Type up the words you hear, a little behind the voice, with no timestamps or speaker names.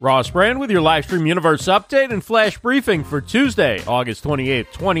Ross Brand with your Livestream Universe update and flash briefing for Tuesday, August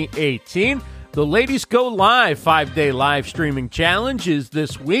 28th, 2018. The Ladies Go Live 5-day live streaming challenge is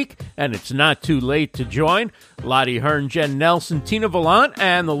this week, and it's not too late to join. Lottie Hearn, Jen Nelson, Tina Vallant,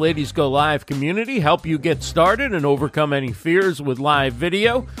 and the Ladies Go Live community help you get started and overcome any fears with live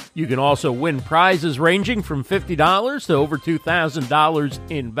video. You can also win prizes ranging from $50 to over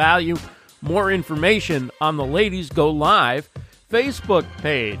 $2,000 in value. More information on the Ladies Go Live Facebook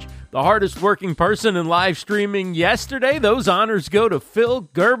page. The hardest working person in live streaming yesterday, those honors go to Phil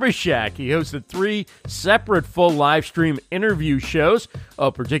Gerbyshak. He hosted 3 separate full live stream interview shows.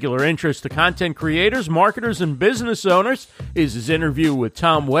 Of particular interest to content creators, marketers, and business owners is his interview with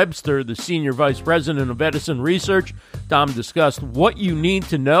Tom Webster, the Senior Vice President of Edison Research. Tom discussed what you need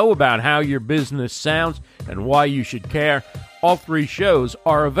to know about how your business sounds and why you should care. All 3 shows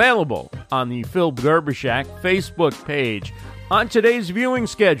are available on the Phil Gerbyshak Facebook page. On today's viewing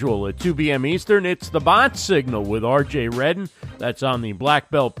schedule at 2 p.m. Eastern, it's The Bot Signal with R.J. Redden. That's on the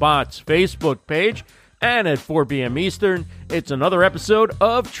Black Belt Bots Facebook page. And at 4 p.m. Eastern, it's another episode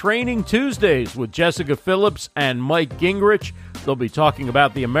of Training Tuesdays with Jessica Phillips and Mike Gingrich. They'll be talking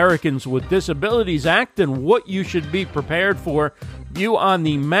about the Americans with Disabilities Act and what you should be prepared for. View on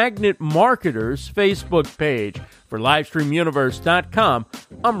the Magnet Marketers Facebook page. For LivestreamUniverse.com,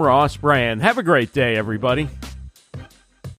 I'm Ross Brand. Have a great day, everybody.